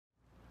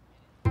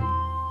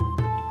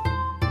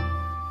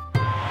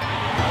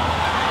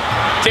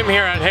Tim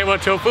here at Heiwa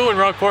Tofu in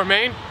Rockport,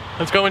 Maine.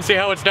 Let's go and see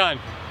how it's done.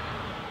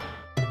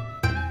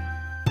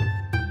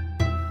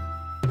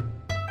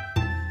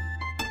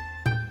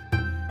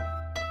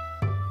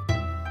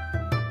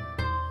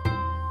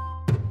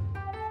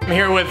 I'm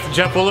here with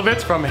Jeff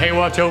Wolovitz from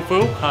Heiwa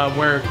Tofu,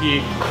 where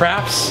he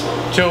crafts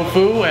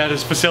tofu at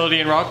his facility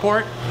in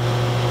Rockport.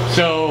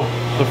 So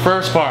the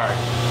first part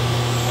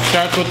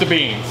starts with the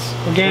beans.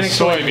 Organic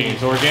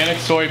soybeans. Organic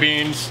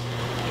soybeans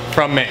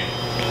from Maine.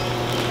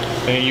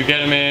 And you get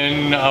them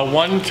in a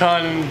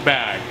 1-ton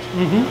bag.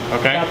 Mm-hmm.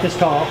 Okay. About this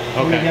tall.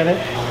 Okay. Get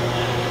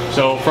it.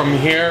 So from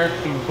here,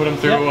 put them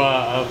through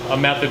a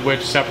method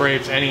which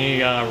separates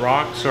any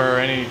rocks or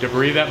any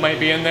debris that might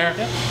be in there.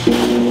 Yep.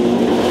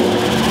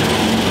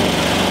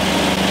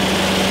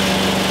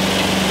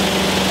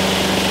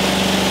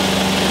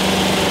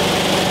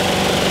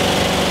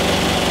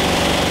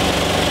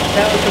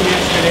 That was from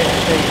yesterday,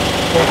 I think.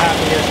 Or half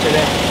of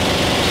yesterday.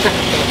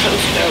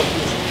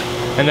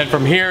 And then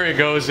from here it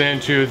goes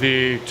into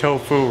the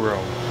tofu room,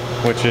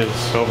 which is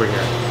over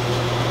here.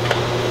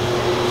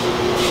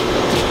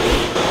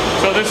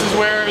 So this is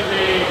where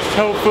the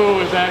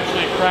tofu is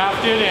actually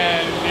crafted,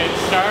 and it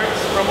starts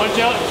from what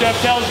Jeff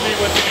tells me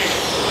with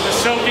the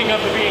soaking of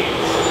the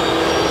beans.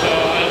 So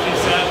as he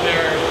said,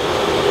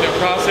 they're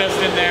processed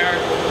in there,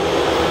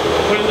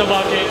 put in the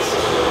buckets,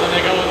 and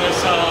they go in this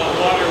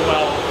water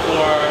well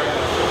for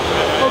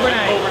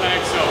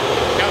overnight soak.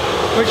 Yep.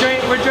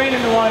 We're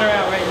draining the water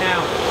out right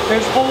now.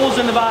 There's holes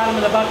in the bottom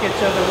of the bucket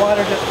so the water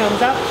just comes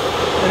up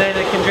and then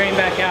it can drain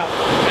back out.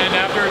 And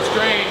after it's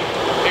drained,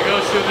 it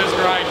goes through this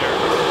grinder.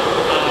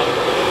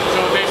 So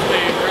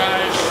basically it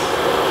dries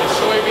the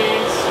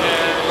soybeans,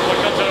 and what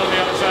comes out on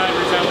the other side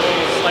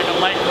resembles like a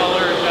light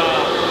colored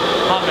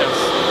hummus.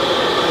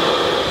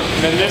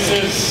 And then this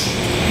is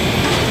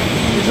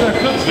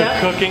the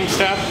cooking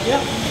step. Yep.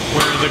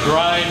 Where the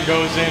grind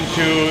goes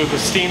into the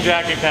steam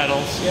jacket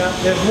kettles. Yeah,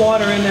 there's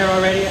water in there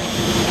already.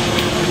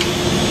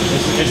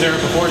 Is there a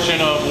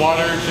proportion of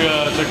water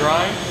to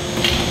grind?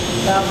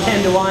 About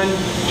 10 to 1,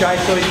 dry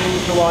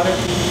soybeans to water.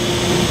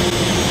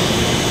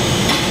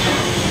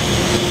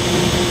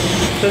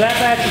 So that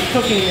batch is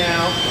cooking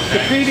now. Okay.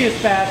 The previous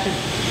batch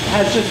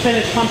has just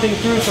finished pumping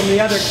through from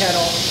the other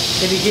kettle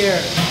into here.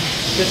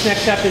 This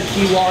next step is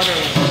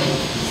dewatering.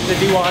 The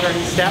dewatering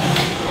step.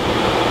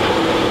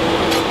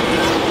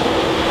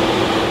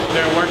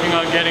 They're working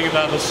on getting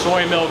the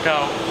soy milk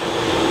out,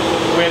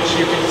 which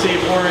you can see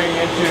pouring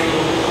into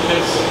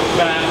this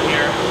vat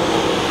here,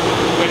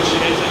 which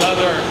is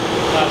another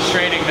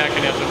straining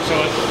mechanism. So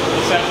it's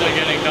essentially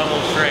getting double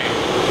strained.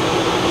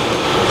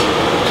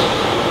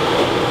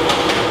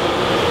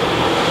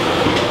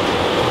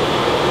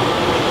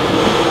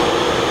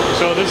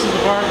 So this is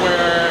the part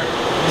where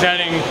he's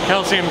adding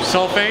calcium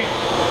sulfate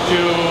to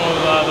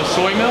the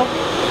soy milk,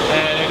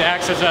 and it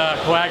acts as a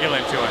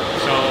coagulant to it.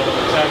 So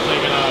it's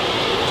actually going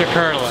to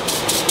curdle it.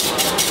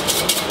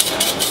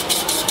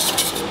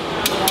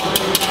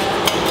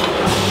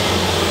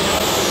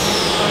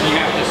 You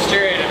have to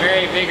stir it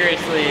very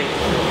vigorously,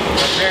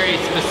 but very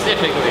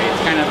specifically.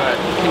 It's kind of a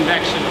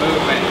convection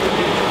movement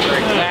for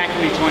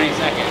exactly 20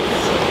 seconds.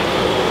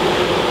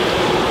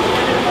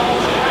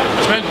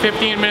 It's been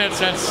 15 minutes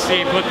since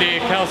he put the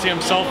calcium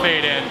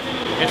sulfate in.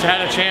 It's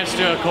had a chance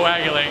to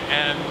coagulate,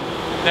 and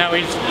now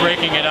he's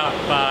breaking it up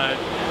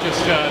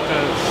just to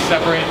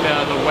separate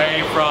the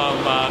whey from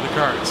the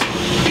curds.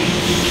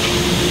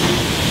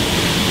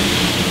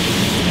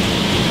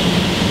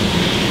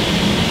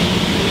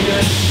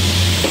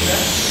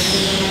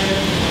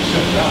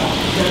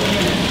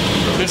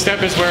 This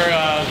step is where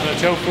the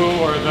tofu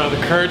or the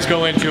curds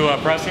go into a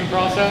pressing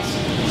process.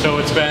 So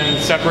it's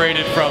been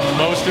separated from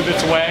most of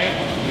its whey.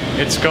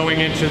 It's going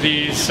into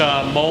these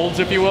molds,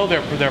 if you will.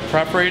 They're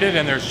perforated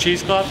and there's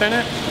cheesecloth in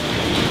it.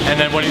 And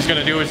then what he's going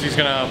to do is he's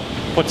going to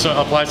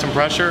apply some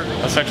pressure,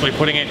 essentially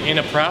putting it in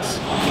a press.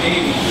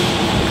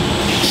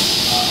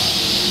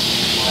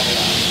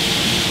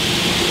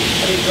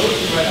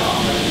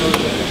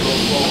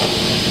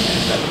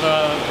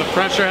 The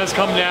pressure has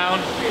come down.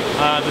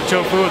 The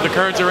tofu, the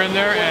curds are in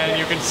there, and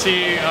you can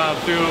see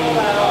through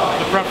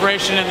the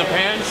preparation in the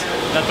pans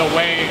that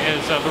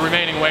the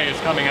remaining whey is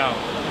coming out.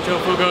 The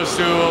tofu goes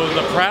through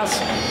the press,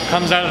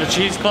 comes out of the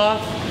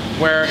cheesecloth,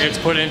 where it's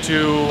put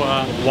into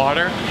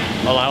water,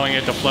 allowing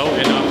it to float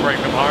and not break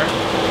apart.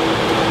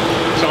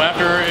 So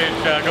after it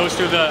goes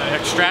through the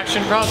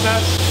extraction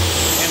process,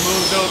 it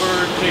moves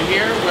over to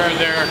here where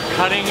they're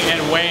cutting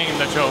and weighing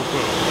the tofu.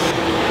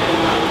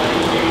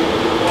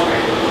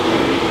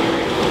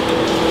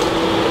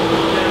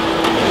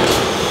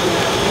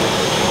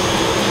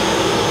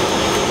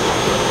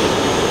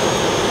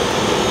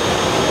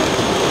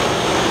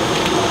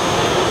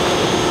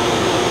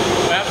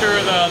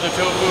 The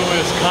tofu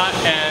is cut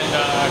and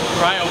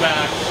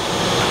cryovac.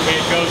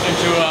 It goes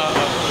into a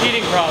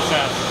heating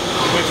process,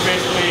 which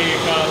basically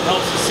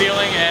helps the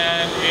sealing,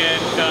 and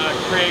it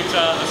creates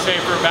a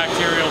safer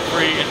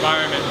bacterial-free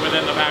environment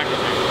within the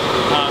packaging,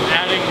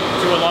 adding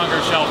to a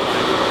longer shelf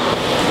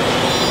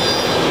life.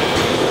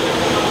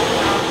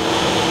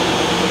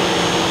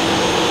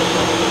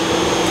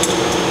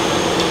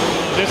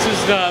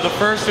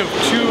 first of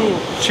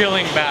 2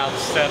 chilling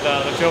baths that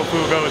the tofu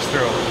goes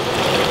through.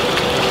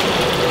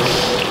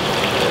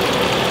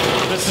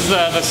 This is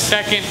the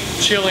second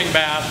chilling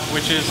bath,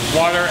 which is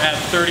water at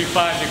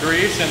 35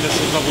 degrees, and this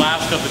is the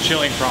last of the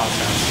chilling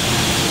process.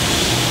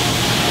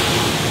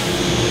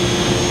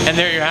 And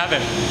there you have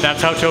it.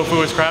 That's how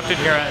tofu is crafted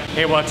here at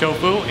Heiwa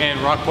Tofu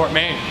in Rockport,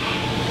 Maine.